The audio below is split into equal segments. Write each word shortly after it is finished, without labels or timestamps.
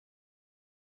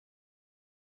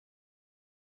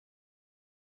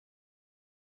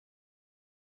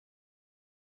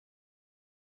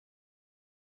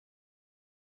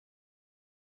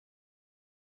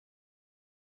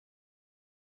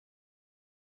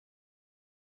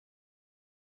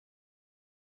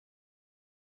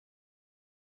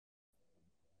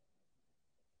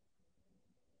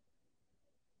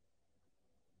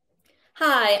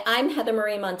Hi, I'm Heather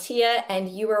Marie Montilla, and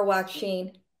you are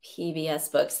watching PBS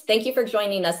Books. Thank you for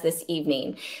joining us this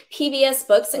evening. PBS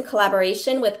Books, in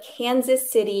collaboration with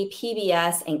Kansas City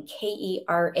PBS and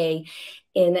KERA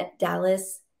in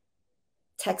Dallas,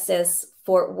 Texas,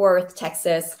 Fort Worth,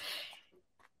 Texas,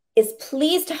 is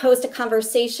pleased to host a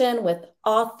conversation with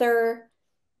author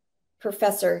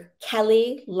Professor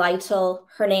Kelly Lytle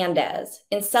Hernández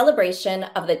in celebration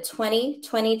of the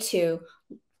 2022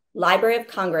 Library of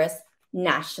Congress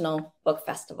National Book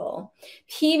Festival.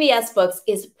 PBS Books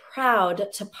is proud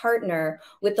to partner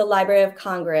with the Library of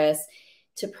Congress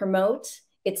to promote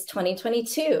its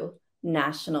 2022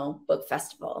 National Book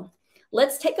Festival.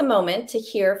 Let's take a moment to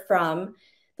hear from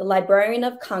the Librarian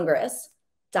of Congress,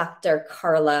 Dr.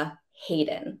 Carla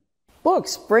Hayden.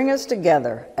 Books bring us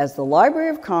together as the Library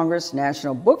of Congress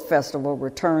National Book Festival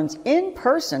returns in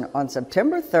person on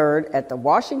September 3rd at the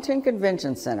Washington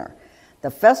Convention Center. The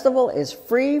festival is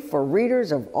free for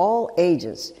readers of all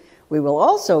ages. We will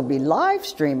also be live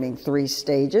streaming 3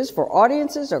 stages for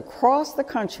audiences across the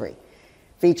country.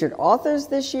 Featured authors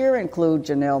this year include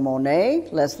Janelle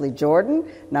Monáe, Leslie Jordan,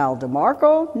 Niall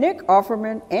DeMarco, Nick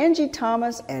Offerman, Angie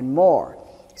Thomas, and more.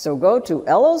 So go to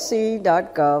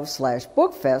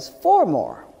loc.gov/bookfest for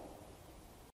more.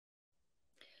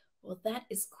 Well, that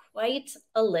is quite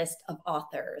a list of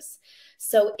authors.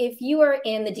 So if you are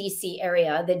in the DC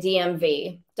area, the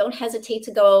DMV, don't hesitate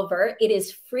to go over. It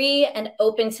is free and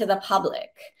open to the public.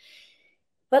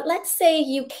 But let's say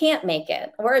you can't make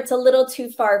it, or it's a little too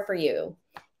far for you.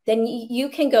 Then you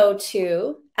can go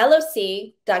to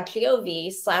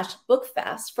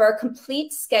loc.gov/bookfest for a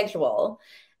complete schedule,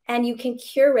 and you can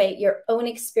curate your own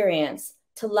experience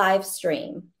to live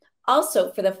stream.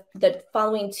 Also, for the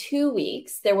following 2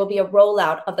 weeks, there will be a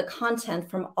rollout of the content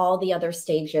from all the other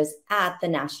stages at the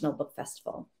National Book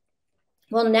Festival.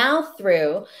 Well, now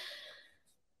through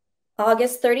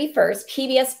August 31st,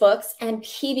 PBS Books and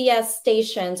PBS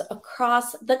stations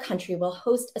across the country will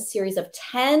host a series of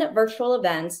 10 virtual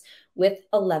events with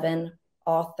 11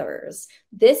 authors.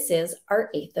 This is our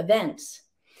 8th event.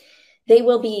 They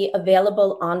will be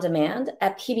available on demand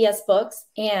at PBS Books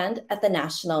and at the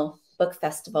National Book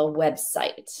Festival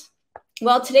website.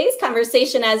 Well, today's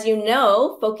conversation, as you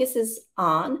know, focuses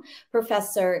on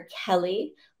Professor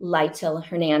Kelly Lytle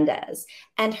Hernández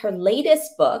and her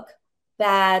latest book,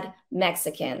 Bad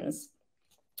Mexicans: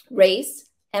 Race,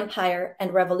 Empire,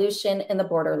 and Revolution in the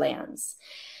Borderlands.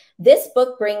 This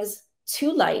book brings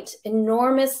to light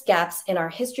enormous gaps in our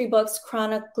history books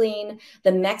chronicling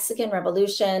the Mexican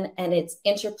Revolution and its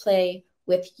interplay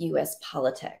with U.S.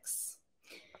 politics.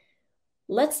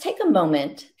 Let's take a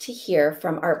moment to hear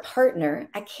from our partner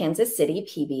at Kansas City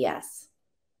PBS.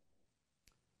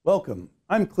 Welcome.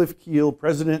 I'm Cliff Keel,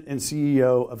 President and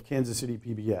CEO of Kansas City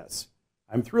PBS.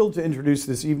 I'm thrilled to introduce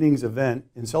this evening's event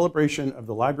in celebration of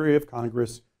the Library of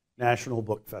Congress National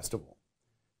Book Festival.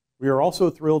 We are also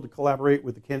thrilled to collaborate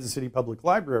with the Kansas City Public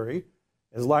Library,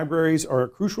 as libraries are a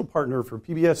crucial partner for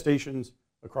PBS stations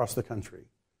across the country.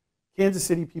 Kansas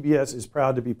City PBS is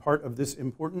proud to be part of this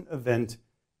important event,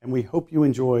 and we hope you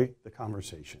enjoy the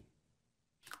conversation.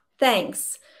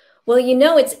 Thanks. Well, you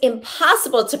know, it's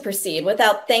impossible to proceed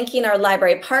without thanking our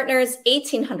library partners,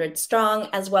 1,800 strong,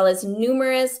 as well as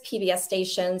numerous PBS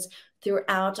stations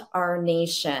throughout our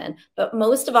nation. But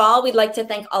most of all, we'd like to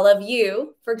thank all of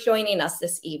you for joining us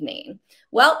this evening.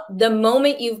 Well, the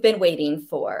moment you've been waiting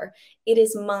for. It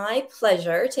is my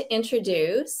pleasure to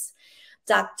introduce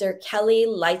Dr. Kelly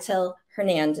Lytle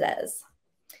Hernández.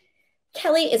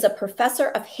 Kelly is a professor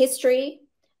of history,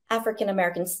 African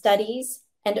American studies,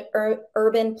 and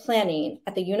urban planning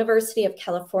at the University of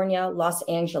California, Los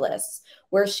Angeles,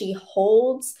 where she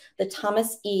holds the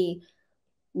Thomas E.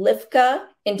 Lifka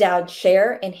Endowed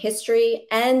Chair in History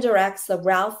and directs the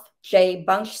Ralph J.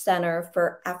 Bunche Center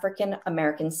for African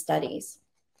American Studies.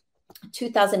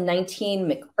 2019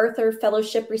 MacArthur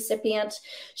Fellowship recipient,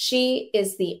 she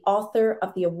is the author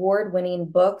of the award-winning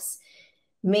books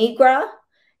Migra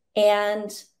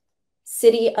and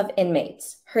City of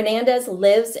Inmates. Hernández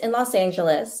lives in Los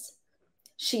Angeles.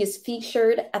 She is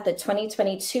featured at the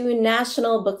 2022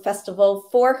 National Book Festival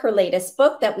for her latest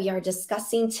book that we are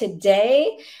discussing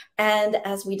today. And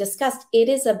as we discussed, it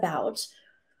is about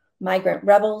migrant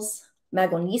rebels,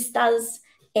 Magonistas,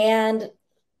 and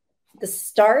the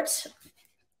start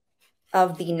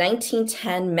of the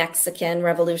 1910 Mexican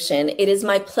Revolution. It is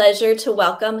my pleasure to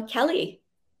welcome Kelly.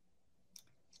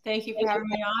 Thank you for having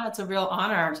me on. It's a real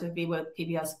honor to be with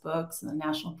PBS Books and the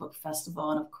National Book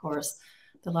Festival, and of course,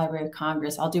 the Library of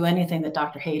Congress. I'll do anything that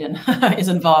Dr. Hayden is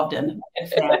involved in.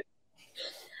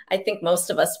 I think most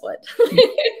of us would.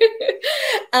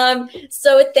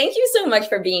 So thank you so much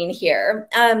for being here.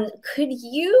 Could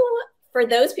you, for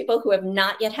those people who have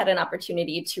not yet had an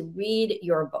opportunity to read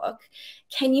your book,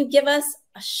 can you give us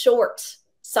a short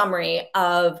summary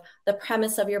of the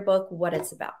premise of your book, what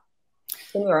it's about,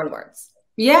 in your own words?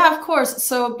 Yeah, of course.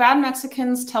 So Bad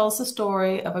Mexicans tells the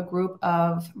story of a group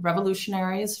of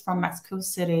revolutionaries from Mexico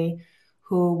City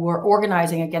who were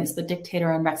organizing against the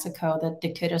dictator in Mexico. The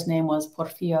dictator's name was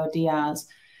Porfirio Diaz.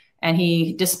 And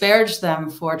he disparaged them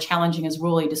for challenging his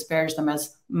rule. He disparaged them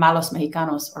as malos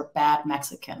mexicanos, or bad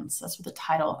Mexicans. That's where the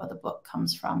title of the book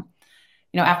comes from.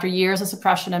 You know, after years of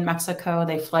suppression in Mexico,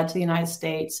 they fled to the United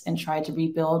States and tried to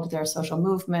rebuild their social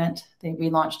movement. They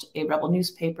relaunched a rebel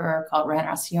newspaper called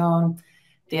Regeneración.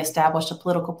 They established a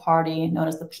political party known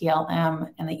as the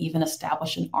PLM, and they even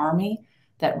established an army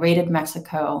that raided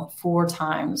Mexico 4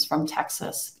 times from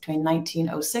Texas between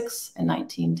 1906 and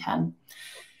 1910.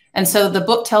 And so the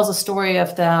book tells a story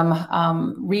of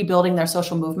them rebuilding their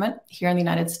social movement here in the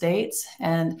United States,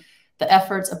 and the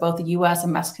efforts of both the US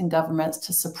and Mexican governments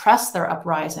to suppress their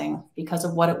uprising because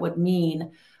of what it would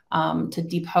mean to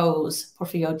depose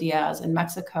Porfirio Diaz in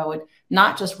Mexico. And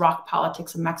not just rock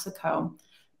politics in Mexico,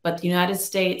 but the United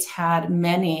States had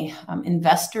many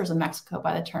investors in Mexico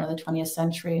by the turn of the 20th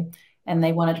century, and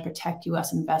they wanted to protect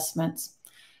US investments.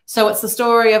 So it's the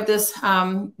story of this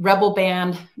rebel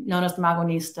band known as the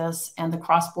Magonistas and the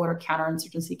cross-border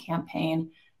counterinsurgency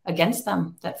campaign against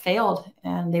them that failed.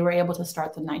 And they were able to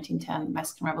start the 1910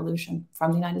 Mexican Revolution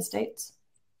from the United States.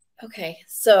 Okay,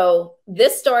 so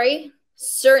this story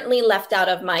certainly left out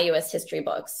of my US history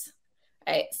books.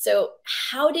 Right. So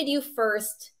how did you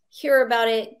first hear about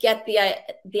it, get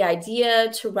the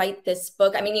idea to write this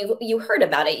book? I mean, you heard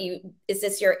about it. Is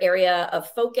this your area of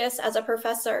focus as a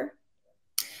professor?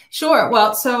 Sure.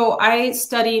 Well, so I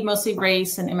studied mostly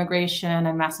race and immigration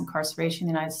and mass incarceration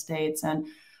in the United States. And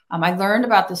I learned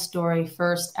about this story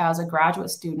first as a graduate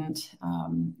student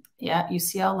at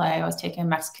UCLA. I was taking a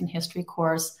Mexican history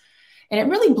course. And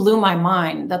it really blew my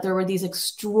mind that there were these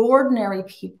extraordinary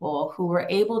people who were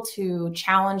able to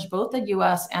challenge both the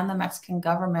US and the Mexican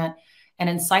government and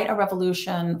incite a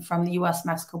revolution from the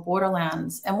US-Mexico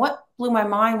borderlands. And what blew my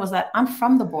mind was that I'm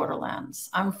from the borderlands.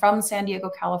 I'm from San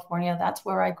Diego, California. That's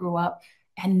where I grew up.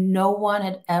 And no one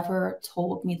had ever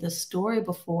told me this story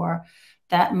before,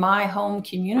 that my home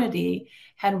community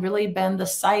had really been the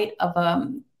site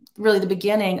of really the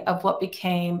beginning of what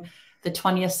became the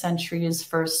 20th century's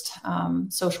first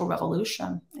social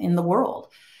revolution in the world.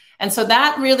 And so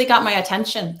that really got my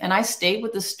attention. And I stayed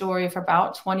with this story for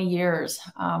about 20 years,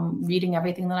 reading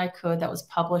everything that I could that was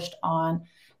published on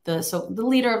the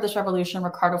leader of this revolution,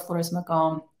 Ricardo Flores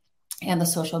Magón, and the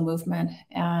social movement,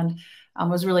 and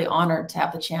was really honored to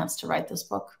have the chance to write this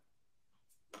book.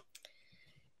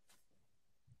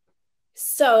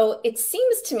 So it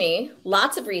seems to me,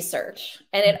 lots of research,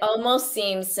 and it almost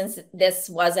seems, since this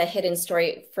was a hidden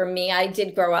story for me, I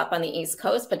did grow up on the East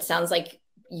Coast, but it sounds like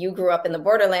you grew up in the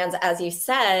borderlands, as you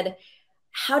said.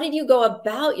 How did you go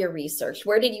about your research?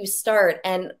 Where did you start?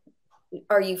 And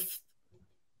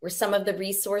were some of the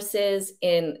resources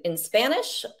in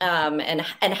Spanish? And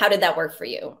how did that work for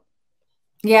you?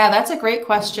 Yeah, that's a great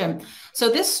question. So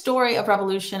this story of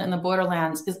revolution in the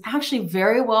borderlands is actually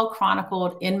very well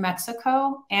chronicled in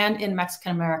Mexico and in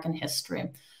Mexican American history.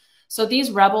 So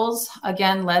these rebels,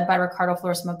 again, led by Ricardo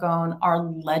Flores Magón, are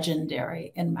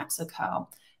legendary in Mexico.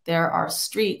 There are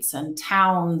streets and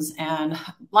towns and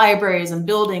libraries and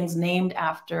buildings named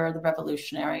after the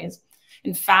revolutionaries.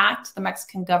 In fact, the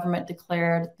Mexican government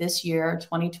declared this year,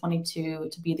 2022,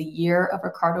 to be the year of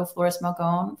Ricardo Flores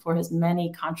Magón for his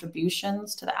many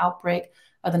contributions to the outbreak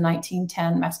of the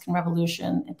 1910 Mexican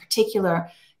Revolution. In particular,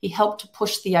 he helped to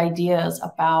push the ideas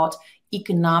about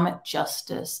economic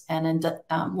justice and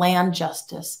land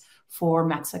justice for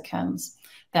Mexicans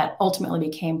that ultimately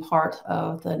became part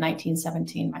of the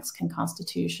 1917 Mexican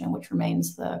Constitution, which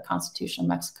remains the Constitution of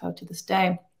Mexico to this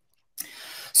day.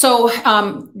 So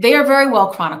they are very well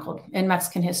chronicled in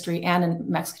Mexican history and in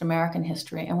Mexican American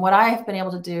history. And what I have been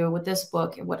able to do with this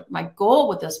book, and what my goal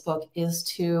with this book, is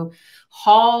to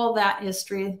haul that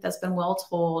history that's been well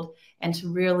told and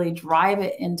to really drive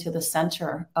it into the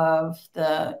center of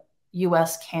the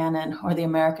US canon or the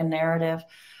American narrative.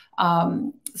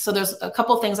 So there's a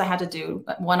couple of things I had to do.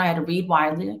 One, I had to read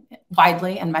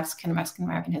widely in Mexican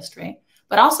American history,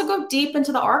 but also go deep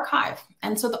into the archive.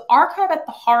 And so the archive at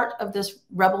the heart of this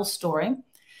rebel story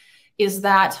is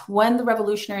that when the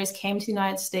revolutionaries came to the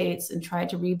United States and tried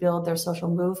to rebuild their social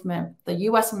movement, the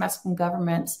US and Mexican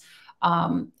governments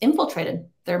infiltrated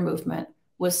their movement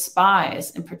with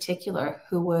spies in particular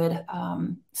who would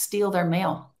steal their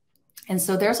mail And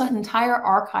so there's an entire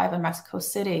archive in Mexico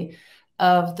City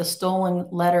of the stolen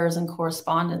letters and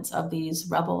correspondence of these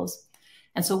rebels.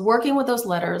 And so working with those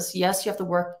letters, yes, you have to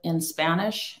work in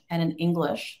Spanish and in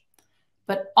English,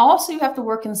 but also you have to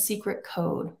work in secret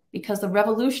code, because the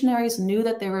revolutionaries knew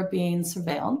that they were being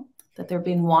surveilled, that they're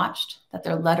being watched, that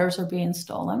their letters are being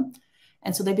stolen.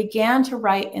 And so they began to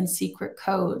write in secret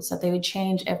codes that they would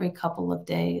change every couple of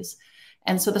days.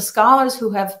 And so the scholars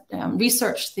who have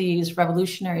researched these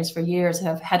revolutionaries for years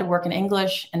have had to work in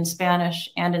English and Spanish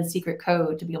and in secret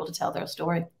code to be able to tell their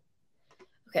story.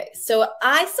 Okay, so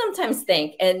I sometimes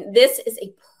think, and this is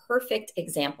a perfect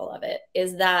example of it,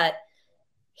 is that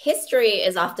history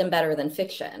is often better than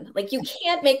fiction. Like, you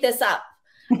can't make this up.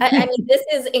 I mean, this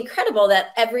is incredible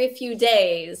that every few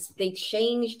days they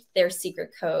changed their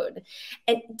secret code.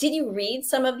 And did you read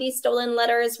some of these stolen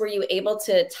letters? Were you able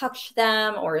to touch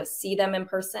them or see them in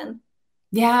person?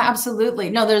 Yeah, absolutely.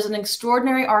 No, there's an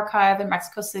extraordinary archive in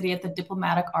Mexico City at the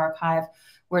Diplomatic Archive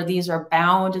where these are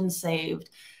bound and saved.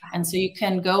 And so you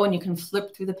can go and you can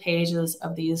flip through the pages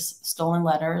of these stolen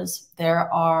letters. There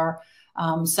are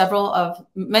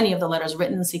many of the letters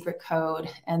written in secret code,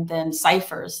 and then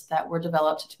ciphers that were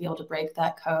developed to be able to break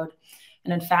that code.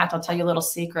 And in fact, I'll tell you a little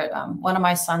secret. One of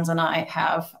my sons and I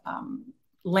have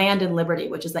Land and Liberty,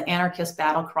 which is the anarchist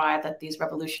battle cry that these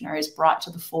revolutionaries brought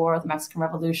to the fore of the Mexican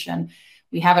Revolution.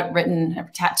 We have it written,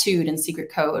 tattooed in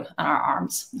secret code on our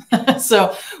arms.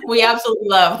 So we absolutely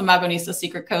love the Magonista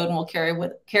secret code, and we'll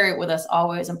carry it with us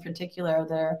always, in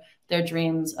particular their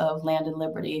dreams of land and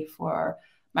liberty for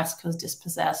Mexico's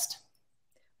dispossessed.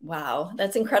 Wow,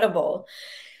 that's incredible.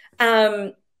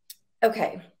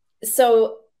 Okay,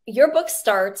 so your book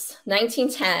starts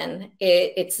 1910.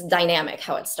 It's dynamic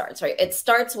how it starts, right? It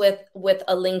starts with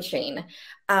a lynching.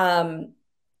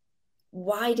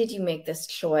 Why did you make this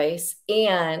choice?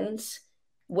 And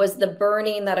was the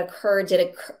burning that occurred, did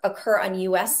it occur on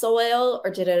U.S. soil,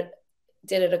 or did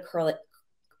it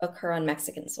occur on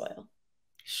Mexican soil?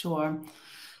 Sure.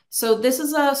 So this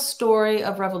is a story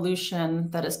of revolution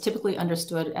that is typically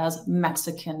understood as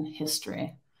Mexican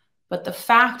history. But the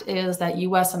fact is that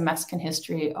U.S. and Mexican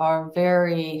history are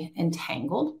very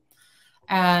entangled.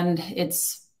 And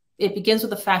it begins with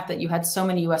the fact that you had so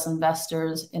many U.S.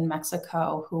 investors in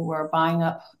Mexico who were buying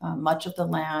up much of the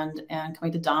land and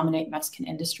coming to dominate Mexican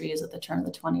industries at the turn of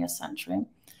the 20th century.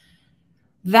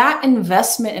 That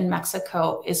investment in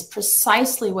Mexico is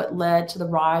precisely what led to the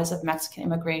rise of Mexican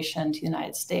immigration to the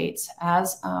United States.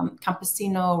 As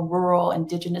campesino, rural,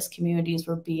 indigenous communities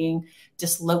were being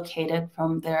dislocated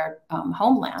from their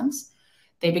homelands,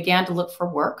 they began to look for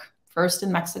work, first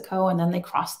in Mexico, and then they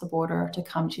crossed the border to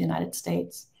come to the United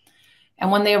States.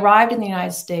 And when they arrived in the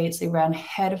United States, they ran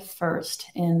headfirst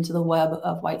into the web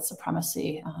of white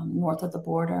supremacy north of the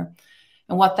border.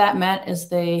 And what that meant is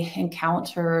they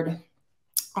encountered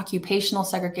occupational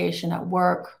segregation at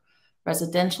work,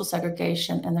 residential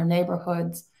segregation in their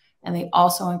neighborhoods, and they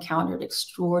also encountered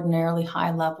extraordinarily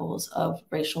high levels of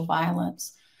racial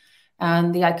violence.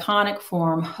 And the iconic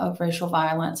form of racial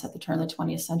violence at the turn of the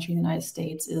 20th century in the United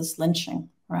States is lynching,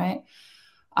 right?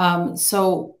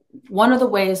 So one of the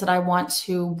ways that I want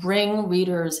to bring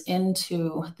readers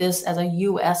into this as a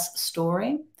U.S.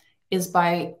 story is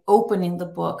by opening the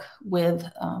book with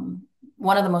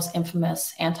one of the most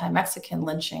infamous anti-Mexican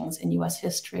lynchings in U.S.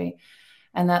 history.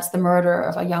 And that's the murder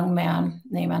of a young man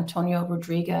named Antonio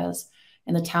Rodriguez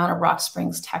in the town of Rock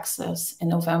Springs, Texas, in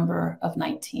November of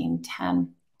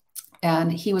 1910.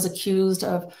 And he was accused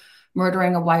of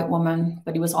murdering a white woman,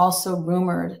 but he was also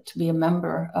rumored to be a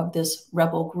member of this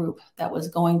rebel group that was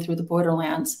going through the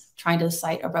borderlands, trying to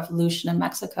incite a revolution in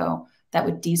Mexico that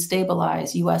would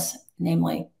destabilize U.S.,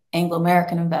 namely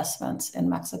Anglo-American investments in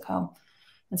Mexico.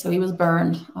 And so he was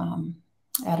burned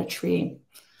at a tree.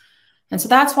 And so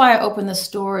that's why I open this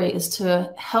story, is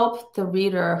to help the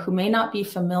reader who may not be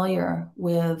familiar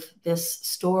with this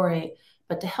story,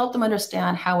 but to help them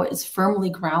understand how it is firmly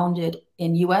grounded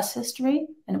in U.S. history,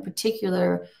 and in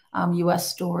particular,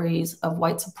 U.S. stories of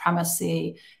white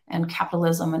supremacy and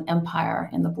capitalism and empire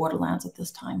in the borderlands at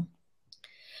this time.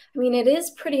 I mean, it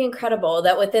is pretty incredible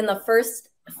that within the first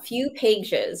few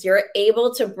pages, you're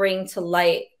able to bring to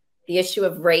light the issue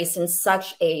of race in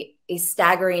such a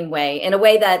staggering way, in a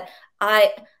way that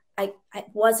I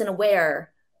wasn't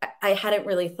aware. I hadn't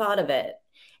really thought of it.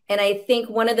 And I think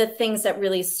one of the things that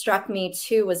really struck me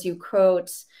too was you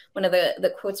quote, one of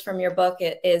the quotes from your book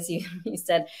is you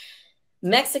said,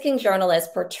 Mexican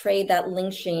journalists portrayed that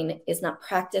lynching is not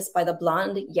practiced by the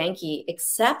blonde Yankee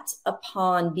except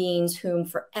upon beings whom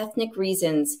for ethnic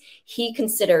reasons he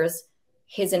considers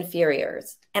his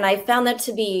inferiors. And I found that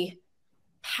to be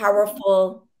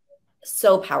powerful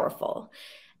so powerful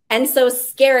and so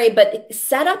scary, but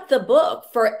set up the book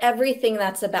for everything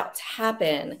that's about to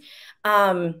happen.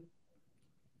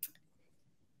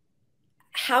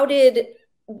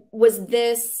 Was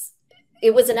this,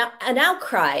 it was an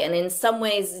outcry, and in some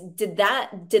ways, did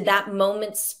that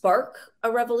moment spark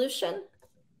a revolution?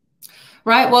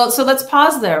 Right. Well, so let's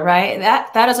pause there, right?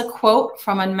 That is a quote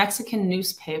from a Mexican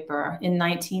newspaper in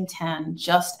 1910,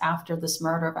 just after this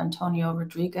murder of Antonio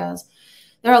Rodriguez.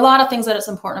 There are a lot of things that it's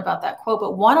important about that quote,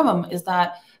 but one of them is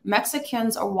that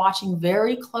Mexicans are watching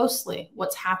very closely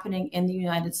what's happening in the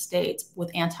United States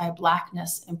with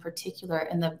anti-Blackness in particular,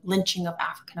 and the lynching of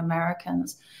African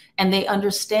Americans. And they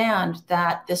understand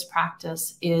that this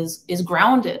practice is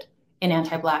grounded in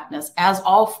anti-Blackness, as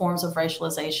all forms of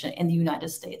racialization in the United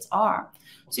States are.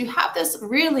 So you have this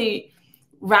really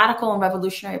radical and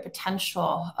revolutionary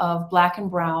potential of Black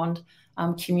and brown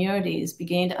communities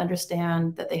beginning to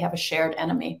understand that they have a shared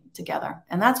enemy together.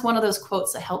 And that's one of those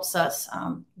quotes that helps us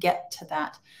get to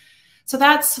that. So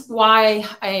that's why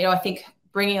I think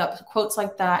bringing up quotes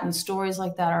like that and stories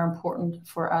like that are important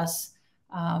for us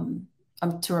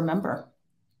to remember.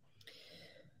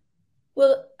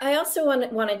 Well, I also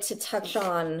wanted to touch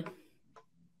on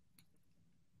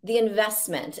the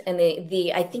investment and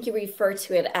I think you refer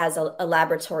to it as a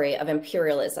laboratory of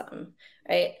imperialism,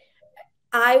 right?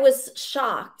 I was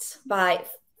shocked by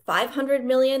 500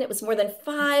 million. It was more than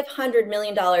 $500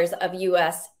 million of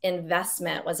US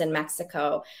investment was in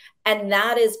Mexico. And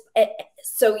that is,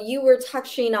 so you were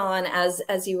touching on,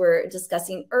 as you were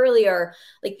discussing earlier,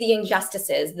 like the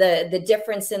injustices, the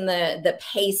difference in the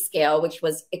pay scale, which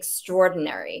was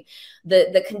extraordinary.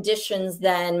 The conditions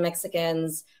then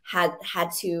Mexicans had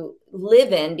to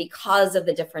live in because of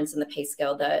the difference in the pay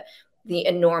scale, the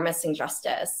enormous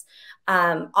injustice,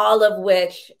 all of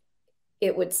which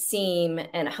it would seem,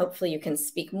 and hopefully you can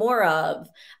speak more of,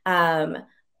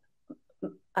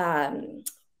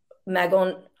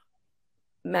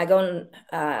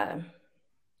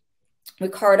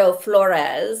 Ricardo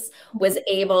Flores was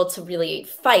able to really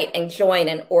fight and join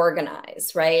and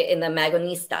organize, right, in the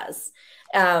Magonistas.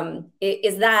 How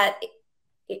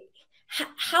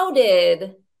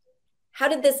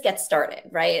did this get started,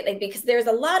 right? Like, because there's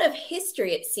a lot of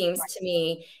history, it seems to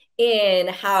me, in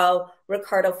how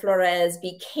Ricardo Flores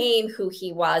became who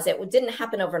he was. It didn't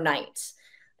happen overnight.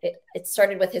 It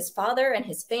started with his father and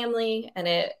his family, and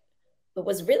it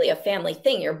was really a family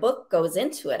thing. Your book goes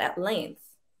into it at length.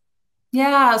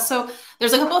 Yeah, so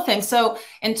there's a couple of things. So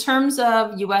in terms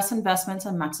of US investments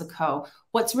in Mexico,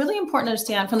 what's really important to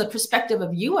understand from the perspective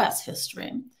of US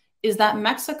history is that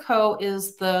Mexico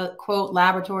is the, quote,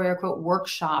 laboratory or, quote,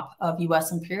 workshop of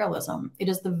US imperialism. It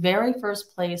is the very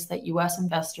first place that US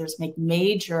investors make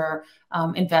major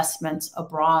investments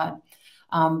abroad,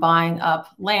 buying up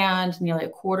land, nearly a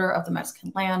quarter of the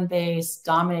Mexican land base,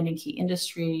 dominating key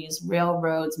industries,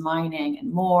 railroads, mining,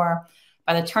 and more.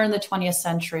 By the turn of the 20th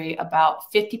century,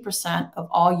 about 50% of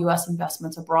all US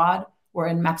investments abroad were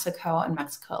in Mexico and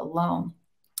Mexico alone.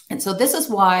 And so this is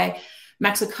why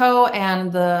Mexico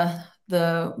and the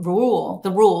rule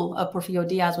of Porfirio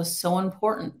Diaz was so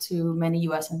important to many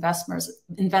US investors,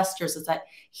 is that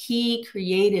he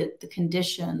created the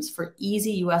conditions for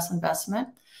easy US investment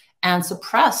and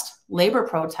suppressed labor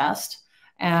protest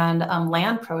and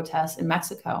land protests in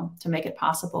Mexico to make it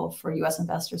possible for US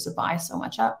investors to buy so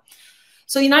much up.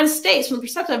 So the United States, from the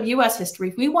perspective of US history,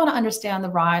 if we want to understand the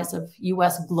rise of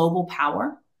US global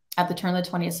power at the turn of the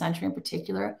 20th century in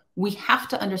particular, we have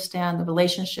to understand the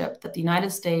relationship that the United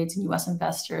States and US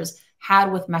investors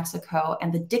had with Mexico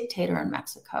and the dictator in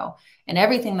Mexico and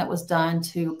everything that was done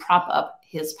to prop up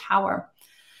his power.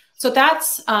 So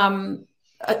that's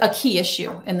a key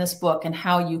issue in this book, and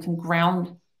how you can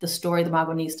ground the story of the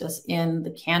Magonistas in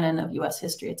the canon of US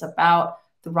history. It's about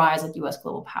the rise of US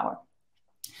global power.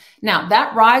 Now,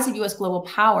 that rise of US global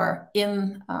power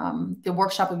in the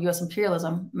workshop of US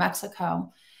imperialism,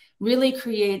 Mexico, really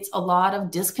creates a lot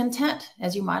of discontent,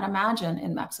 as you might imagine,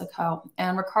 in Mexico.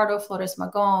 And Ricardo Flores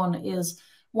Magón is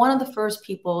one of the first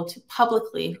people to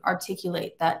publicly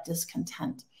articulate that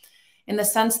discontent, in the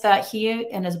sense that he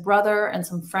and his brother and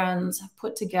some friends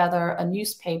put together a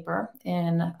newspaper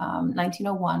in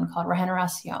 1901 called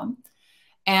Regeneración.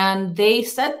 And they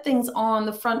said things on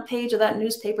the front page of that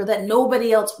newspaper that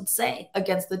nobody else would say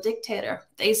against the dictator.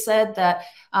 They said that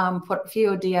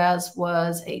Porfirio Diaz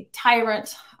was a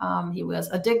tyrant, he was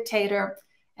a dictator,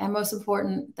 and most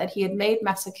important, that he had made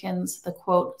Mexicans the,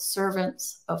 quote,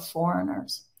 servants of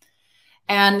foreigners.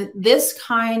 And this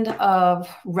kind of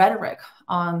rhetoric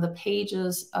on the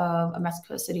pages of a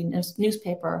Mexico City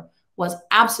newspaper was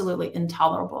absolutely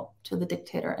intolerable to the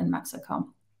dictator in Mexico.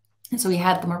 And so he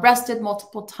had them arrested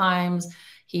multiple times.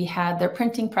 He had their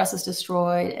printing presses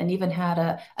destroyed and even had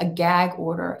a gag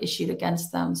order issued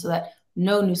against them so that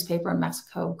no newspaper in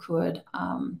Mexico could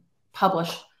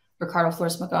publish Ricardo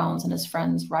Flores Magon's and his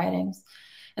friends' writings.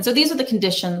 And so these are the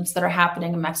conditions that are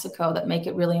happening in Mexico that make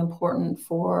it really important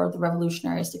for the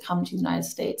revolutionaries to come to the United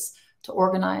States to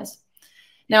organize.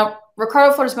 Now,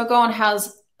 Ricardo Flores Magón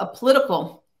has a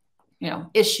political,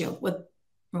 issue with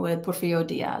Porfirio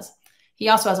Diaz. He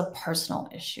also has a personal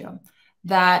issue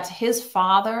that his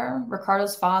father,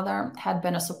 Ricardo's father, had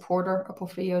been a supporter of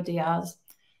Porfirio Diaz.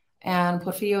 And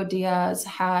Porfirio Diaz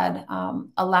had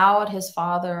allowed his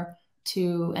father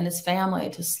and his family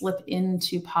to slip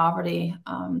into poverty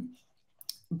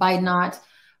by not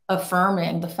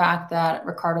affirming the fact that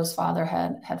Ricardo's father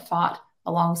had fought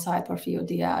alongside Porfirio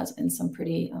Diaz in some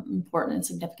pretty important and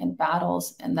significant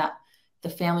battles, and that the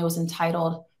family was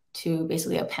entitled to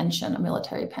basically a pension, a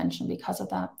military pension, because of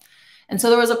that. And so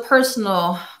there was a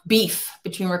personal beef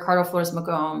between Ricardo Flores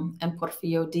Magón and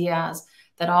Porfirio Diaz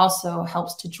that also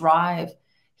helps to drive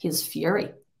his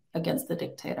fury against the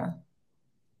dictator.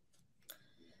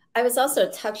 I was also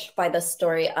touched by the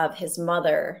story of his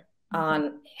mother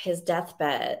on her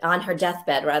deathbed,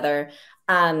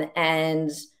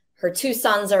 and her two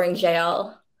sons are in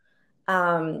jail,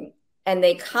 and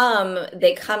they come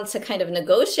to kind of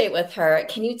negotiate with her.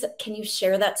 Can you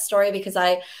share that story? Because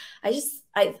I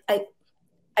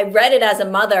read it as a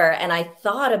mother, and I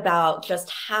thought about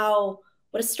just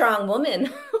what a strong woman,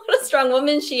 what a strong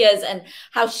woman she is, and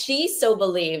how she so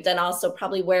believed, and also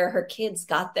probably where her kids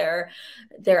got their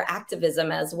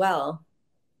activism as well.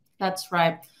 That's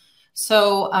right.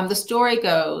 So the story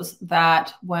goes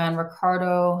that when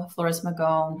Ricardo Flores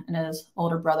Magón and his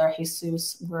older brother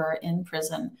Jesus were in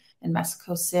prison in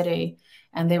Mexico City,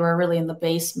 and they were really in the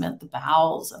basement, the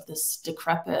bowels of this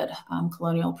decrepit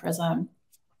colonial prison,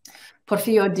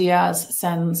 Porfirio Diaz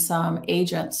sends some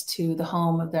agents to the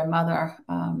home of their mother,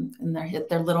 and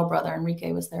their little brother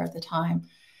Enrique was there at the time,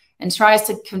 and tries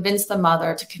to convince the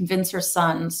mother, to convince her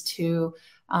sons to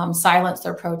silence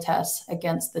their protests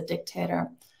against the dictator.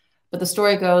 But the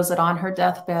story goes that on her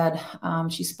deathbed,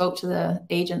 she spoke to the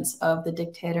agents of the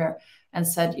dictator and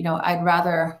said, I'd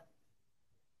rather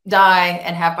die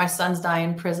and have my sons die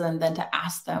in prison than to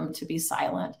ask them to be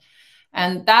silent.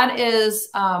 And that is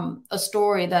a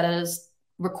story that is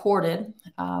recorded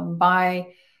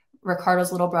by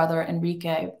Ricardo's little brother,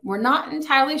 Enrique. We're not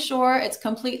entirely sure it's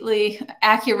completely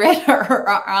accurate or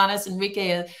honest.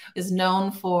 Enrique is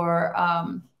known for,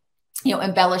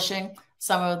 embellishing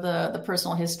some of the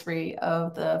personal history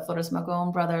of the Flores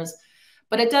Magón brothers,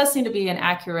 but it does seem to be an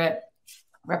accurate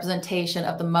representation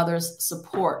of the mother's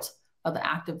support of the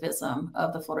activism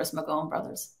of the Flores Magón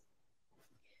brothers.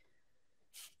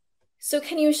 So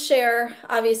can you share,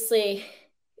 obviously,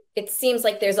 it seems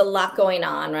like there's a lot going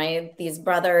on, right? These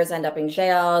brothers end up in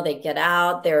jail, they get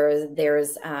out,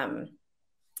 there's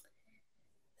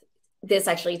this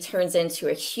actually turns into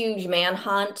a huge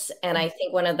manhunt. And I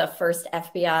think one of the first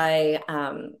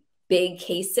FBI big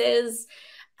cases.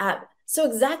 So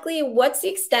exactly what's the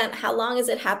extent, how long is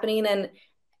it happening,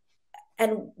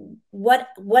 and what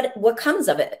comes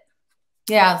of it?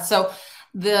 Yeah, so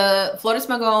the Flores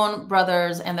Magón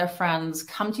brothers and their friends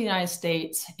come to the United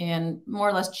States in more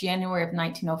or less January of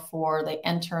 1904. They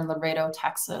enter in Laredo,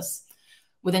 Texas.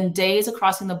 Within days of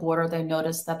crossing the border, they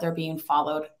notice that they're being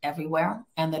followed everywhere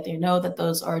and that they know that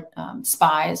those are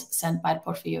spies sent by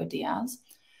Porfirio Diaz.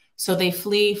 So they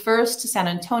flee first to San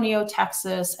Antonio,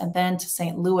 Texas, and then to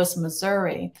St. Louis,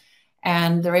 Missouri.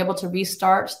 And they're able to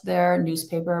restart their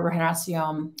newspaper,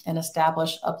 Regeneración, and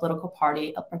establish a political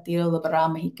party, El Partido Liberal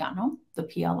Mexicano, the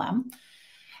PLM.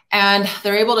 And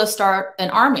they're able to start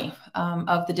an army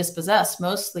of the dispossessed,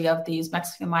 mostly of these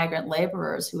Mexican migrant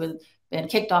laborers who had been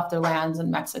kicked off their lands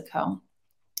in Mexico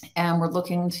and were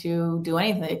looking to do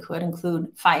anything they could,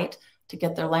 include fight, to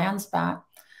get their lands back.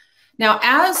 Now,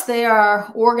 as they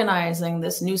are organizing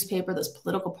this newspaper, this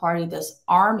political party, this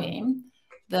army,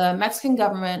 the Mexican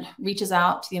government reaches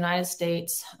out to the United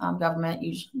States government,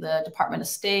 the Department of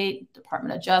State,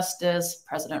 Department of Justice,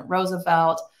 President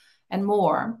Roosevelt, and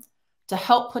more, to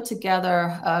help put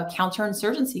together a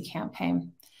counterinsurgency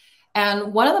campaign.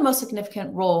 And one of the most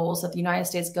significant roles that the United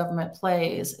States government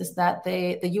plays is that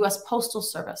the U.S. Postal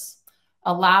Service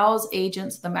allows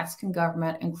agents of the Mexican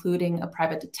government, including a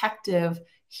private detective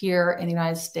here in the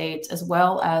United States, as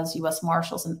well as U.S.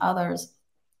 Marshals and others,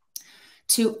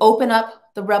 to open up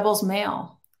the rebels'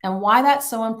 mail. And why that's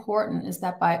so important is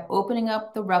that by opening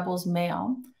up the rebels'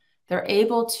 mail, they're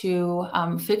able to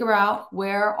figure out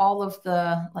where all of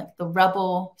the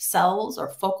rebel cells or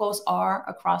focos are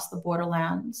across the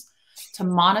borderlands. to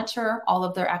monitor all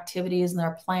of their activities and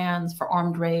their plans for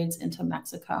armed raids into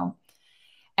Mexico.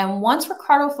 And once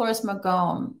Ricardo Flores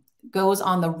Magón goes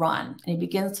on the run and he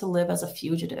begins to live as a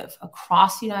fugitive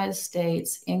across the United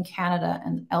States, in Canada,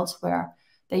 and elsewhere,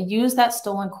 they use that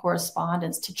stolen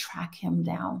correspondence to track him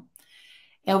down.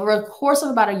 Over a course of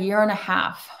about a year and a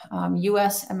half,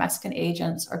 U.S. and Mexican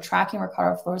agents are tracking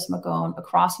Ricardo Flores Magón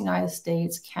across the United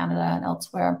States, Canada, and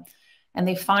elsewhere. And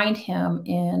they find him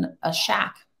in a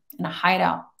shack, in a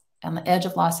hideout on the edge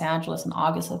of Los Angeles in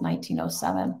August of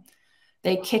 1907.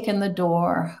 They kick in the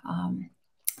door.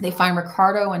 They find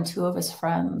Ricardo and two of his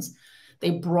friends.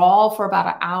 They brawl for about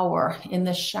an hour in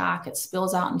this shack. It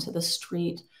spills out into the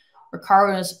street.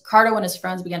 Ricardo and his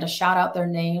friends began to shout out their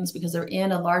names because they're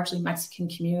in a largely Mexican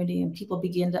community, and people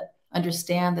begin to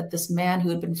understand that this man who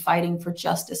had been fighting for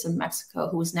justice in Mexico,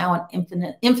 who was now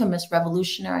an infamous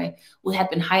revolutionary, who had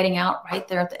been hiding out right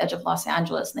there at the edge of Los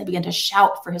Angeles, and they began to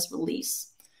shout for his release.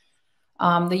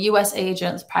 The U.S.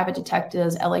 agents, private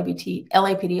detectives,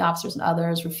 LAPD officers, and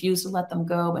others refused to let them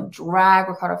go and drag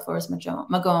Ricardo Flores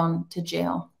Magón to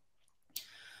jail.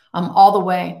 All the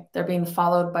way, they're being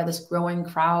followed by this growing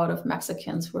crowd of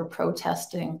Mexicans who are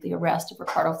protesting the arrest of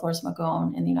Ricardo Flores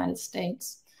Magón in the United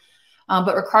States.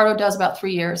 But Ricardo does about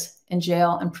 3 years in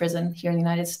jail and prison here in the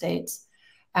United States.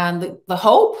 And the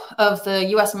hope of the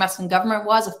U.S. and Mexican government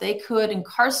was if they could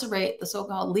incarcerate the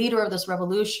so-called leader of this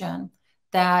revolution,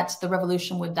 that the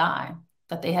revolution would die,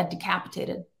 that they had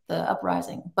decapitated the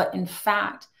uprising. But in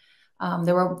fact,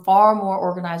 there were far more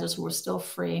organizers who were still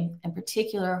free, in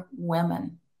particular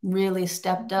women, really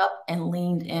stepped up and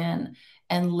leaned in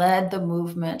and led the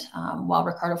movement while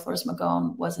Ricardo Flores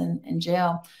Magón was in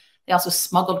jail. They also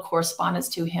smuggled correspondence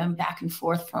to him back and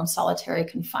forth from solitary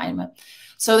confinement.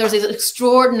 So there's these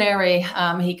extraordinary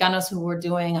Mexicanos who were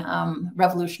doing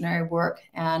revolutionary work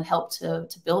and helped to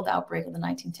build the outbreak of the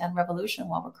 1910 revolution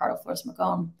while Ricardo Flores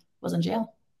Magón was in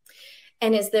jail.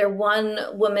 And is there one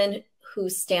woman who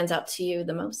stands out to you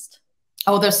the most?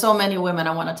 Oh, there's so many women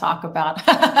I want to talk about.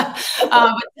 But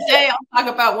today I'll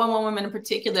talk about one woman in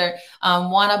particular,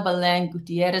 Juana Belén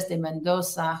Gutiérrez de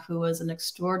Mendoza, who was an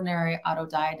extraordinary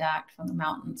autodidact from the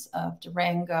mountains of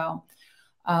Durango.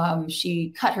 She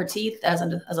cut her teeth as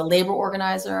a labor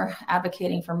organizer,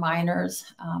 advocating for miners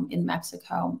in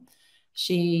Mexico.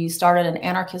 She started an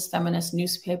anarchist feminist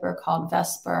newspaper called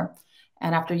Vesper.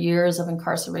 And after years of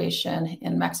incarceration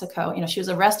in Mexico, she was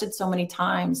arrested so many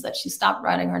times that she stopped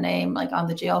writing her name like on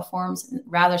the jail forms.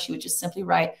 Rather, she would just simply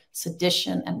write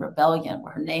sedition and rebellion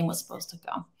where her name was supposed to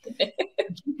go.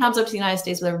 She comes up to the United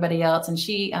States with everybody else, and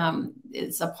she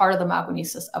is a part of the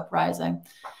Magonistas uprising.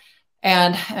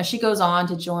 And she goes on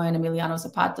to join Emiliano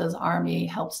Zapata's army,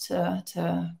 helps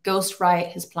to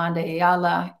ghostwrite his Plan de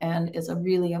Ayala, and is a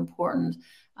really important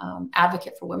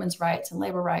advocate for women's rights and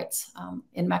labor rights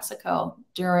in Mexico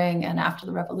during and after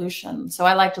the revolution. So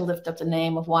I like to lift up the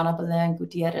name of Juana Belén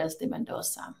Gutiérrez de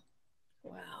Mendoza.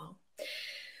 Wow.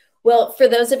 Well, for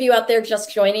those of you out there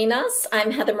just joining us, I'm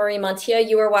Heather Marie Montia.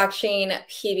 You are watching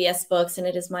PBS Books, and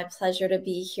it is my pleasure to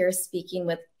be here speaking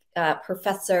with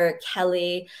Professor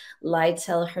Kelly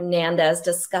Lytle Hernández,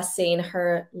 discussing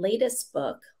her latest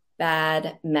book,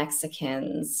 Bad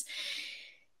Mexicans: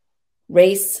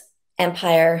 Race,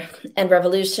 Empire, and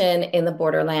Revolution in the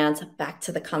Borderlands. Back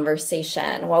to the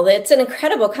conversation. Well, it's an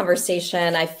incredible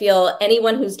conversation. I feel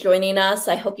anyone who's joining us,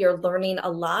 I hope you're learning a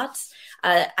lot.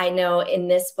 I know in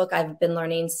this book, I've been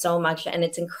learning so much, and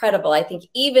it's incredible. I think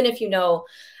even if you know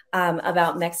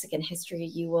about Mexican history,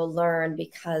 you will learn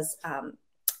because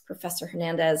Professor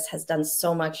Hernández has done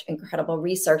so much incredible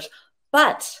research.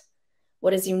 But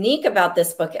what is unique about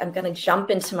this book, I'm going to jump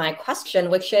into my question,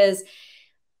 which is,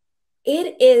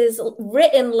 it is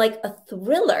written like a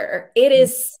thriller. It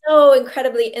is so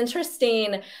incredibly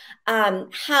interesting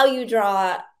how you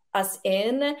draw us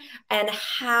in and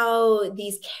how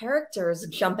these characters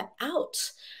jump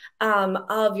out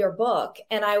of your book.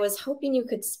 And I was hoping you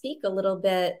could speak a little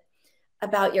bit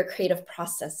about your creative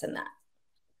process in that.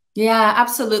 Yeah,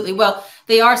 absolutely. Well,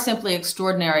 they are simply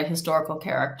extraordinary historical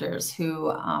characters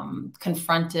who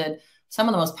confronted some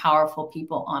of the most powerful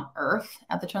people on earth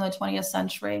at the turn of the 20th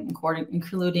century,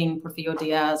 including Porfirio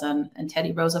Diaz and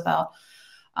Teddy Roosevelt.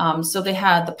 So they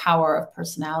had the power of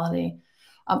personality.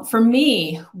 For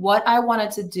me, what I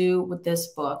wanted to do with this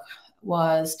book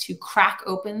was to crack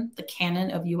open the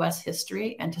canon of U.S.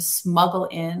 history and to smuggle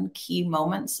in key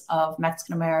moments of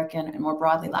Mexican-American and more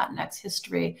broadly Latinx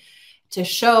history to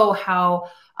show how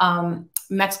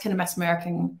Mexican and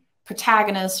Mexican-American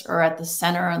protagonists are at the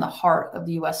center and the heart of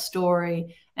the U.S.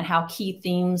 story, and how key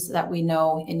themes that we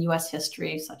know in U.S.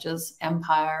 history, such as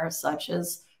empire, such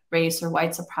as race or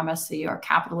white supremacy or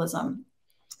capitalism,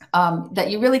 that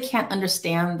you really can't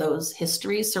understand those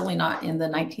histories, certainly not in the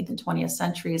 19th and 20th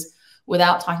centuries,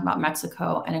 without talking about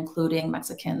Mexico and including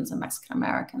Mexicans and Mexican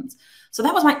Americans. So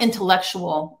that was my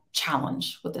intellectual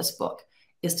challenge with this book,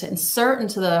 is to insert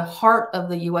into the heart of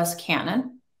the US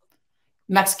canon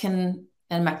Mexican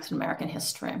and Mexican American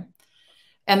history.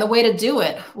 And the way to do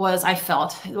it was, I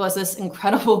felt, it was this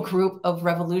incredible group of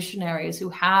revolutionaries who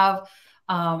have,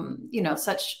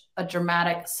 such a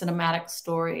dramatic cinematic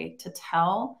story to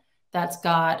tell that's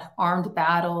got armed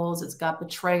battles, it's got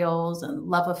betrayals and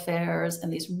love affairs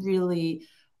and these really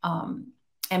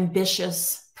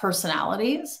ambitious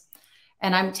personalities.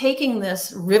 And I'm taking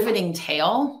this riveting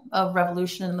tale of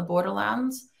revolution in the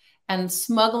borderlands and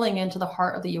smuggling into the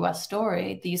heart of the US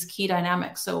story these key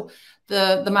dynamics. So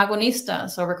the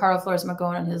Magonistas, so Ricardo Flores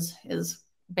Magón and his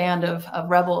band of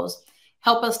rebels,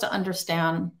 help us to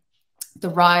understand the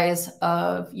rise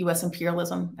of US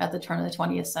imperialism at the turn of the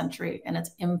 20th century and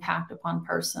its impact upon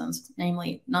persons,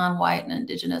 namely non-white and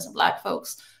indigenous and Black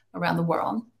folks around the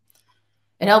world.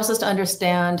 It helps us to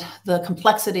understand the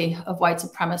complexity of white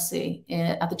supremacy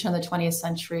at the turn of the 20th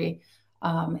century.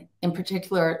 In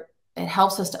particular, it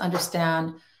helps us to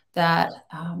understand that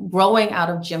growing out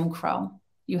of Jim Crow,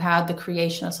 you had the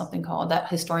creation of something called, that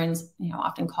historians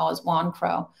often call as Juan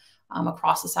Crow,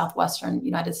 across the southwestern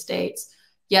United States.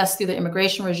 Yes, through the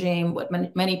immigration regime, what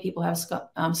many people have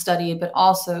studied, but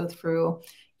also through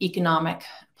economic,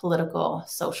 political,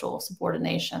 social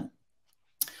subordination.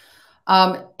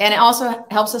 And it also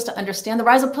helps us to understand the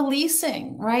rise of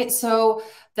policing, right? So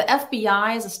the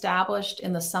FBI is established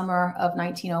in the summer of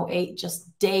 1908,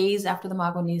 just days after the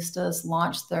Magonistas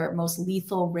launched their most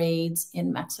lethal raids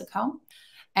in Mexico.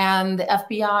 And the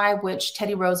FBI, which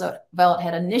Teddy Roosevelt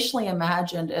had initially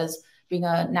imagined as being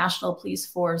a national police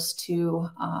force to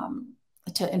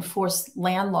enforce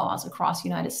land laws across the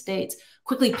United States,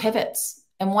 quickly pivots.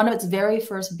 And one of its very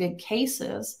first big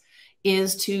cases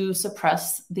is to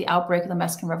suppress the outbreak of the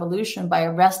Mexican Revolution by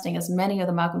arresting as many of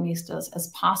the Magonistas as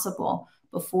possible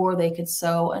before they could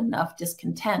sow enough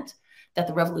discontent that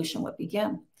the revolution would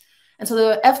begin. And so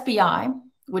the FBI,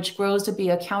 which grows to be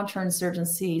a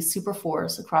counterinsurgency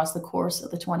superforce across the course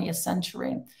of the 20th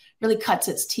century, really cuts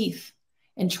its teeth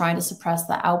in trying to suppress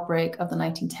the outbreak of the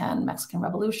 1910 Mexican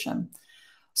Revolution.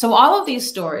 So all of these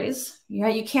stories,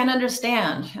 you can't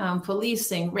understand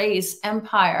policing, race,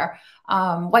 empire,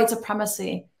 white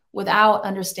supremacy without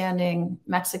understanding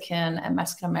Mexican and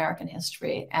Mexican American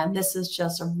history. And this is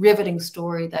just a riveting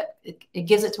story that it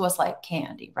gives it to us like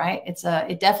candy, right?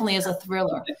 It definitely is a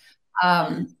thriller.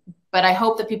 But I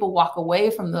hope that people walk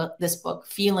away from this book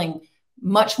feeling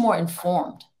much more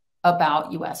informed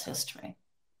about US history.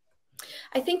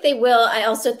 I think they will. I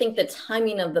also think the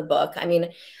timing of the book, I mean,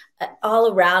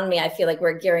 all around me, I feel like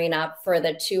we're gearing up for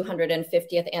the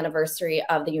 250th anniversary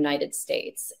of the United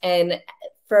States. And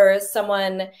for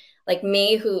someone like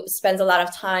me who spends a lot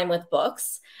of time with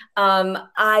books,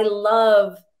 I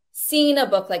love seeing a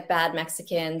book like Bad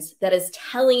Mexicans that is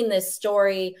telling this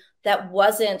story that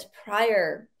wasn't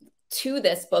prior to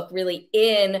this book really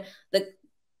in the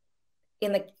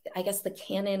I guess the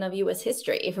canon of US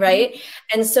history, right?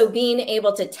 Mm-hmm. And so being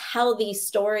able to tell these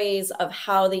stories of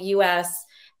how the US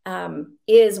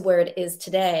is where it is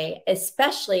today,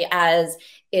 especially as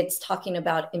it's talking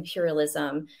about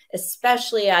imperialism,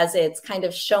 especially as it's kind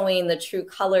of showing the true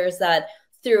colors that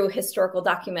through historical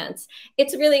documents,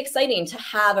 it's really exciting to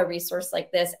have a resource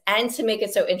like this and to make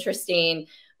it so interesting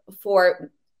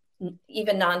for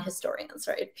even non-historians,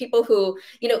 right? People who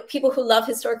love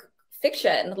historic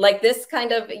fiction, like this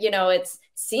kind of, it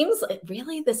seems like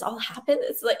really this all happened.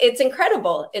 It's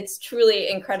incredible. It's truly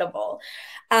incredible.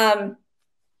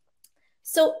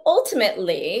 So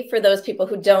ultimately, for those people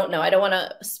who don't know, I don't want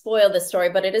to spoil the story,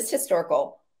 but it is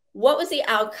historical. What was the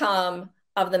outcome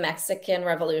of the Mexican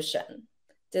Revolution?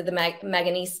 Did the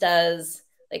Magonistas,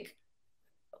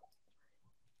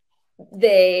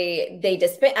 they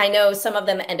disband? I know some of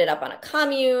them ended up on a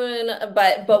commune,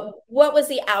 but what was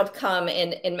the outcome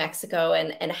in Mexico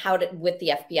and how with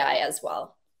the FBI as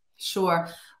well? Sure.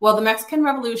 Well, the Mexican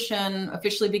Revolution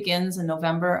officially begins in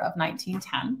November of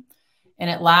 1910. And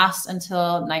it lasts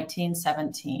until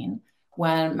 1917,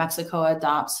 when Mexico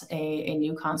adopts a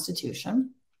new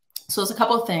constitution. So there's a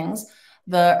couple of things.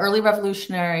 The early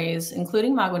revolutionaries,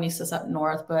 including Magonistas up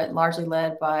north, but largely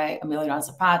led by Emiliano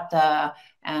Zapata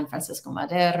and Francisco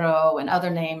Madero and other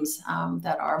names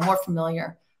that are more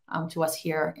familiar to us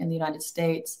here in the United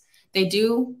States, they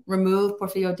do remove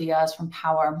Porfirio Diaz from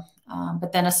power,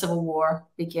 but then a civil war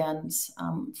begins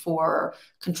for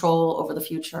control over the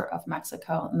future of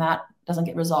Mexico. And that doesn't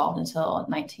get resolved until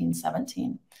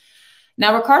 1917.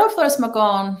 Now, Ricardo Flores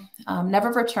Magón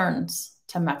never returns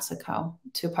to Mexico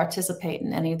to participate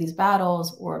in any of these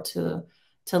battles or to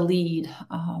lead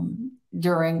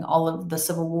during all of the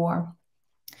Civil War.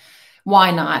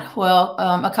 Why not? Well,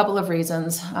 a couple of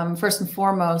reasons. First and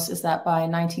foremost is that by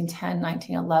 1910,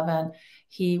 1911,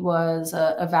 he was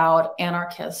a avowed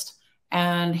anarchist,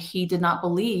 and he did not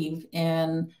believe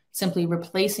in simply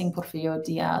replacing Porfirio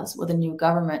Diaz with a new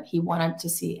government. He wanted to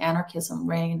see anarchism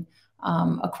reign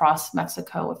across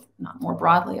Mexico, if not more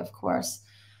broadly, of course.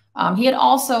 He had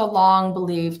also long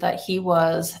believed that he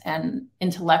was an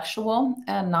intellectual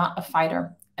and not a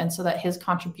fighter, and so that his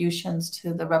contributions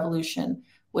to the revolution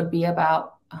would be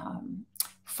about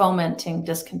fomenting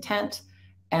discontent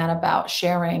and about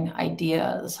sharing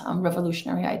ideas,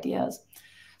 revolutionary ideas.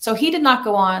 So he did not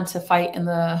go on to fight in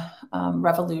the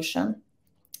revolution.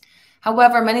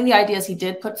 However, many of the ideas he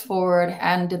did put forward,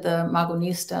 and did the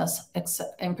Magonistas,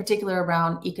 in particular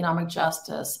around economic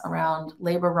justice, around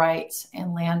labor rights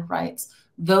and land rights,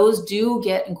 those do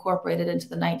get incorporated into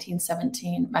the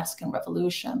 1917 Mexican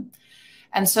Revolution.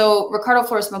 And so Ricardo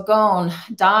Flores Magón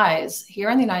dies here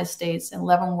in the United States in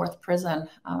Leavenworth Prison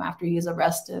after he is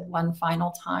arrested one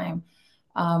final time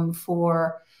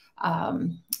for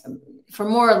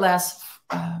more or less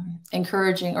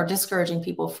encouraging or discouraging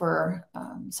people for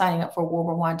signing up for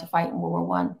World War I, to fight in World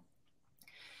War I.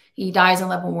 He dies in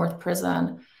Leavenworth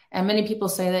Prison, and many people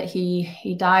say that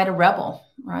he died a rebel,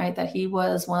 right? That he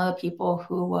was one of the people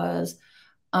who was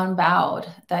unbowed,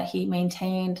 that he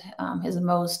maintained his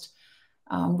most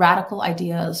radical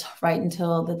ideas right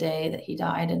until the day that he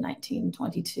died in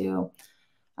 1922.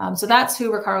 So that's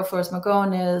who Ricardo Flores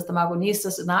Magón is. The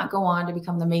Magonistas did not go on to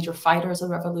become the major fighters of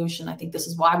the revolution. I think this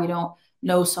is why we don't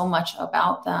know so much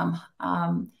about them.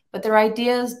 But their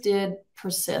ideas did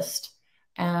persist,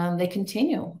 and they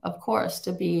continue, of course,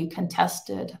 to be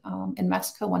contested in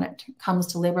Mexico when it comes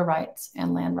to labor rights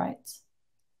and land rights.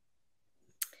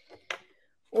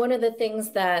 One of the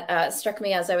things that struck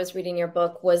me as I was reading your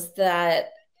book was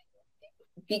that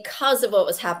because of what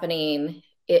was happening,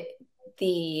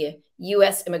 the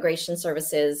U.S. Immigration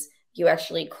Services, you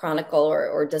actually chronicle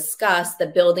or discuss the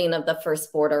building of the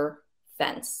first border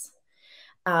fence.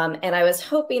 And I was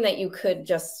hoping that you could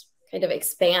just kind of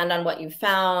expand on what you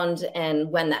found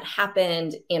and when that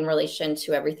happened in relation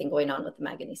to everything going on with the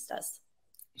Magonistas.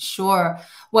 Sure.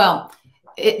 Well,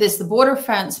 it is the border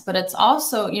fence, but it's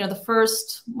also, the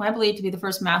first, I believe to be the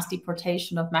first mass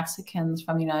deportation of Mexicans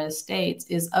from the United States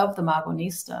is of the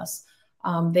Magonistas.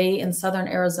 They, in southern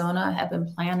Arizona, have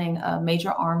been planning a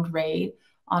major armed raid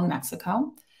on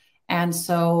Mexico. And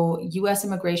so U.S.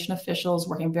 immigration officials,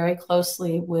 working very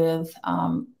closely with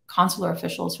consular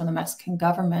officials from the Mexican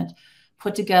government,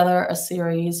 put together a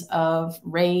series of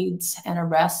raids and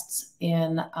arrests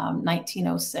in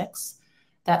 1906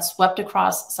 that swept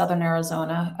across southern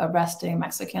Arizona, arresting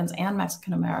Mexicans and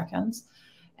Mexican Americans,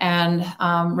 and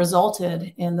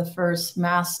resulted in the first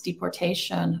mass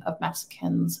deportation of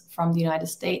Mexicans from the United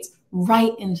States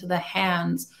right into the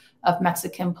hands of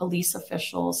Mexican police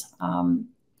officials,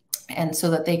 and so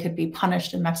that they could be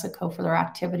punished in Mexico for their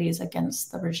activities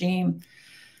against the regime.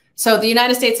 So the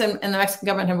United States and the Mexican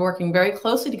government have been working very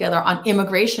closely together on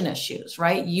immigration issues,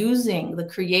 right? Using the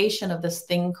creation of this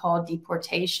thing called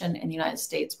deportation in the United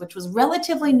States, which was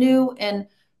relatively new and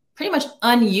pretty much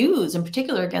unused, in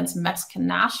particular against Mexican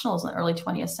nationals in the early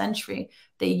 20th century.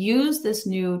 They used this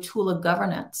new tool of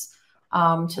governance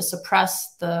to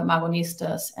suppress the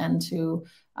Magonistas and to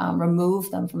remove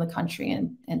them from the country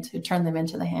and to turn them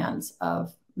into the hands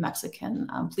of Mexican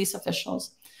police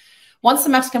officials. Once the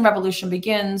Mexican Revolution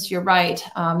begins, you're right,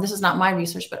 this is not my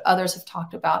research, but others have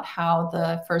talked about how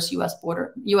the first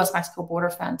U.S.-Mexico border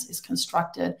fence is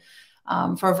constructed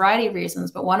for a variety of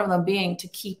reasons, but one of them being to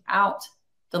keep out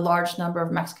the large number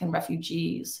of Mexican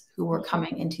refugees who were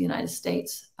coming into the United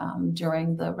States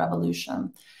during the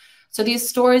revolution. So these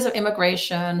stories of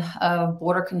immigration, of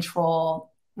border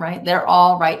control, right, they're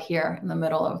all right here in the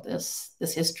middle of this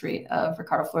history of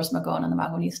Ricardo Flores Magón and the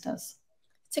Magonistas.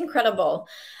 It's incredible.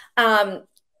 I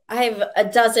have a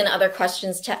dozen other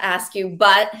questions to ask you,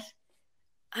 but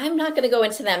I'm not going to go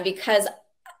into them because,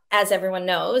 as everyone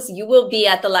knows, you will be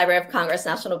at the Library of Congress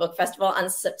National Book Festival on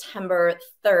September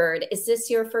 3rd. Is this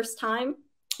your first time?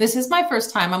 This is my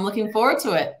first time. I'm looking forward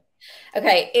to it.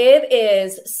 Okay, it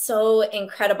is so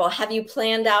incredible. Have you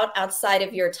planned out outside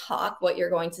of your talk what you're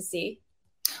going to see?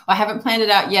 Well, I haven't planned it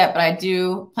out yet, but I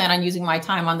do plan on using my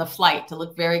time on the flight to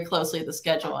look very closely at the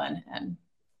schedule and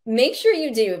make sure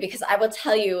you do, because I will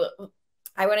tell you,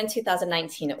 I went in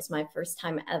 2019. It was my first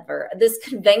time ever. This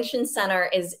convention center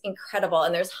is incredible,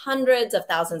 and there's hundreds of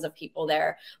thousands of people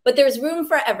there, but there's room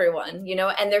for everyone, you know,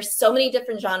 and there's so many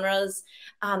different genres.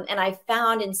 And I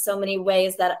found in so many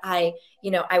ways that I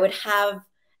would have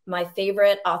my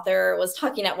favorite author was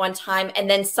talking at one time, and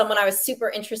then someone I was super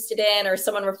interested in, or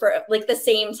someone refer like the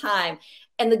same time.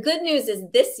 And the good news is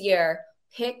this year,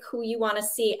 pick who you want to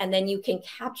see, and then you can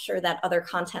capture that other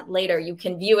content later. You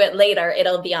can view it later.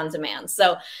 It'll be on demand.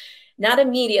 So not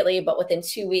immediately, but within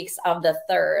 2 weeks of the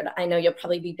 3rd. I know you'll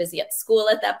probably be busy at school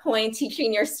at that point,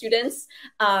 teaching your students,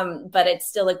 but it's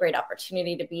still a great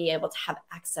opportunity to be able to have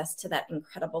access to that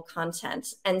incredible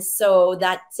content. And so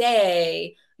that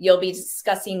day, you'll be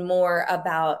discussing more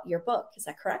about your book. Is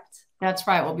that correct? That's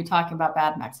right. We'll be talking about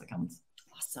bad Mexicans.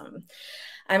 Awesome.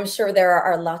 I'm sure there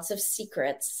are lots of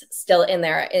secrets still in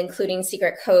there, including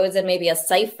secret codes and maybe a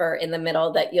cipher in the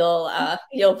middle that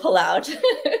you'll pull out.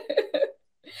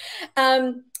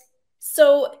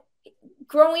 So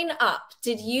growing up,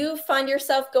 did you find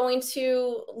yourself going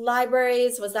to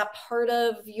libraries? Was that part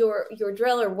of your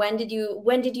drill, or when did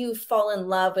you fall in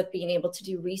love with being able to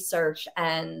do research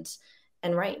and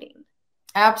writing?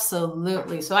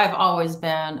 Absolutely. So I've always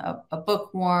been a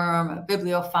bookworm, a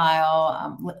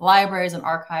bibliophile. Libraries and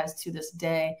archives to this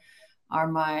day are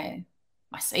my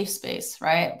safe space,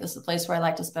 right? This is a place where I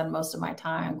like to spend most of my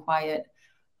time, quiet,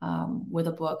 with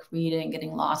a book, reading,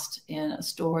 getting lost in a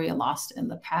story, lost in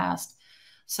the past.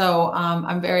 So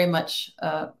I'm very much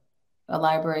a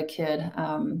library kid.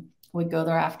 We'd go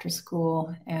there after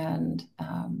school. And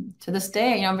to this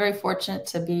day, you know, I'm very fortunate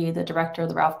to be the director of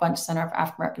the Ralph Bunche Center for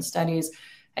African American Studies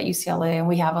at UCLA. And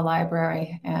we have a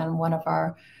library. And one of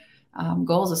our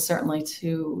goals is certainly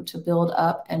to build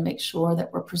up and make sure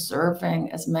that we're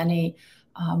preserving as many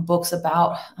books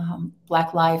about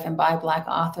Black life and by Black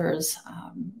authors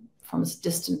from as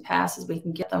distant past as we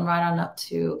can get them, right on up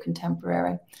to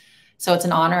contemporary. So it's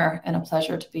an honor and a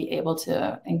pleasure to be able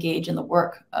to engage in the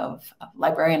work of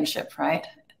librarianship, right?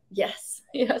 Yes,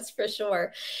 yes, for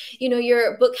sure. You know,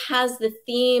 your book has the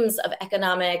themes of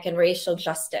economic and racial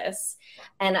justice.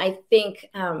 And I think,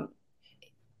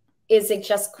 is it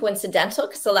just coincidental?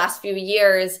 Because the last few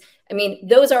years, I mean,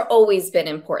 those are always been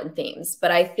important themes,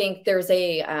 but I think there's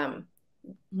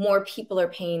more people are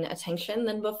paying attention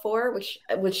than before,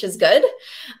 which is good.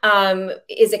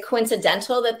 Is it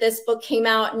coincidental that this book came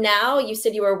out now? You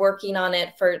said you were working on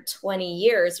it for 20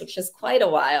 years, which is quite a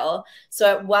while.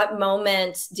 So at what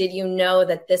moment did you know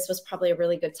that this was probably a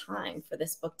really good time for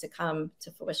this book to come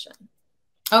to fruition?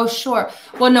 Oh, sure.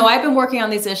 Well, no, I've been working on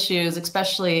these issues,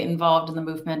 especially involved in the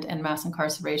movement and mass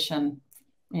incarceration,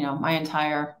 you know, my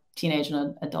entire teenage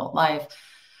and adult life.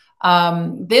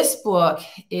 This book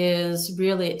is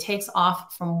really, it takes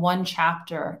off from one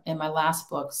chapter in my last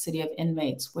book, City of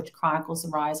Inmates, which chronicles the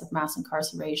rise of mass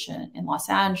incarceration in Los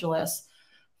Angeles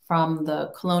from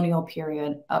the colonial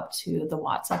period up to the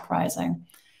Watts Uprising.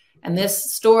 And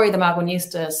this story, the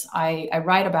Magonistas, I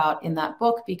write about in that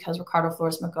book because Ricardo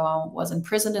Flores Magón was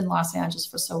imprisoned in Los Angeles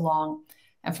for so long.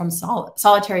 And from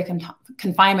solitary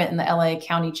confinement in the LA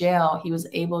County Jail, he was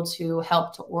able to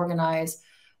help to organize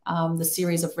the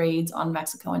series of raids on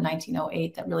Mexico in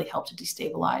 1908 that really helped to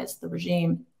destabilize the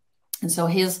regime. And so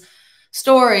his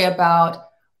story about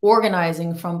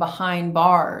organizing from behind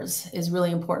bars is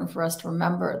really important for us to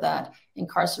remember that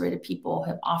incarcerated people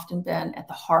have often been at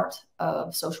the heart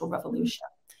of social revolution,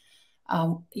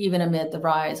 even amid the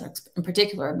rise, in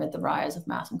particular amid the rise of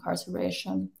mass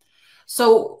incarceration.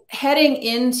 So heading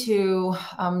into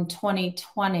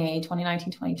 2019,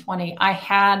 2020, I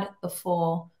had the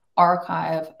full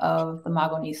archive of the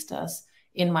Magonistas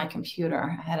in my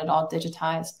computer. I had it all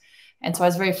digitized. And so I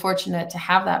was very fortunate to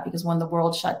have that because when the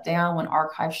world shut down, when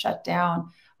archives shut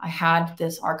down, I had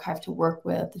this archive to work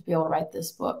with to be able to write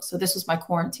this book. So this was my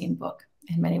quarantine book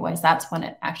in many ways. That's when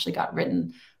it actually got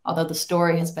written, although the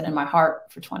story has been in my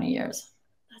heart for 20 years.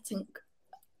 That's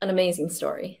an amazing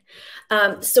story.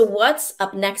 So what's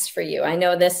up next for you? I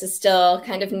know this is still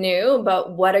kind of new,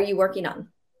 but what are you working on?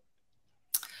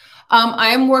 I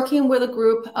am working with a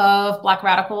group of Black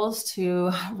radicals to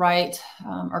write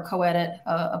or co-edit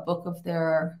a book of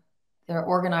their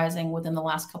organizing within the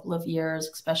last couple of years,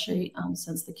 especially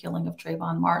since the killing of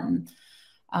Trayvon Martin.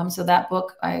 So that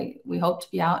book, we hope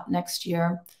to be out next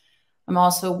year. I'm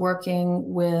also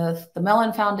working with the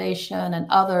Mellon Foundation and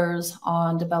others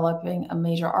on developing a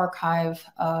major archive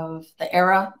of the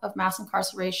era of mass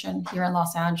incarceration here in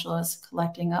Los Angeles,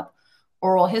 collecting up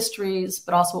oral histories,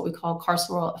 but also what we call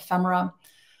carceral ephemera,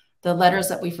 the letters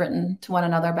that we've written to one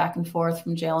another back and forth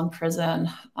from jail and prison,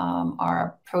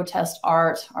 our protest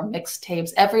art, our mixtapes,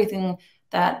 everything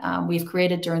that we've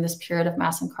created during this period of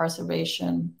mass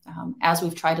incarceration as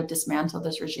we've tried to dismantle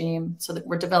this regime, so that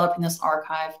we're developing this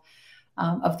archive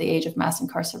of the age of mass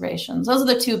incarceration. So those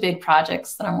are the two big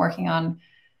projects that I'm working on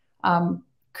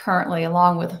currently,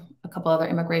 along with a couple other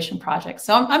immigration projects.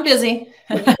 So I'm busy.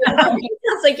 It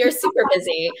sounds like you're super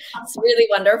busy. It's really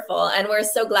wonderful. And we're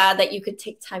so glad that you could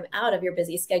take time out of your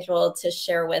busy schedule to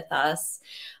share with us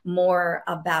more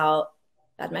about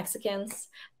Bad Mexicans,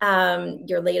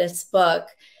 your latest book.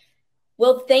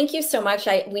 Well, thank you so much.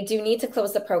 We do need to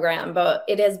close the program, but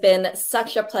it has been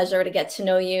such a pleasure to get to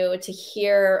know you, to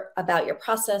hear about your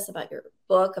process, about your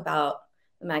book, about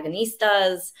the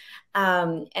Maganistas,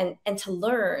 and to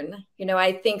learn. You know,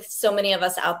 I think so many of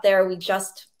us out there, we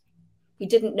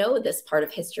didn't know this part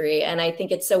of history. And I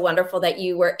think it's so wonderful that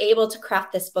you were able to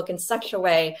craft this book in such a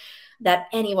way that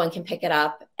anyone can pick it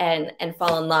up and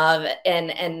fall in love,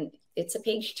 and it's a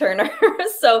page turner.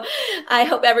 So I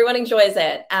hope everyone enjoys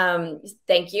it.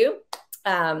 Thank you.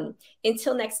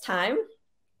 Until next time,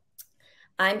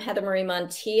 I'm Heather Marie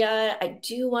Montilla. I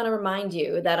do want to remind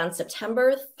you that on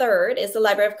September 3rd is the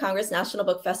Library of Congress National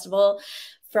Book Festival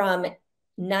from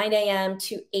 9 a.m.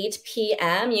 to 8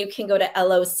 p.m. You can go to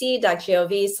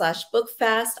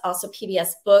loc.gov/bookfest. Also,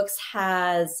 PBS Books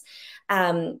has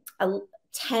a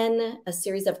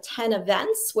series of 10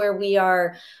 events where we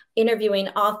are interviewing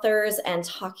authors and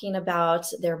talking about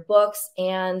their books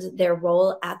and their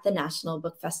role at the National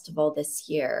Book Festival this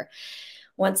year.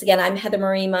 Once again, I'm Heather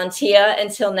Marie Montilla.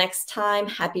 Until next time,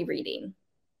 happy reading.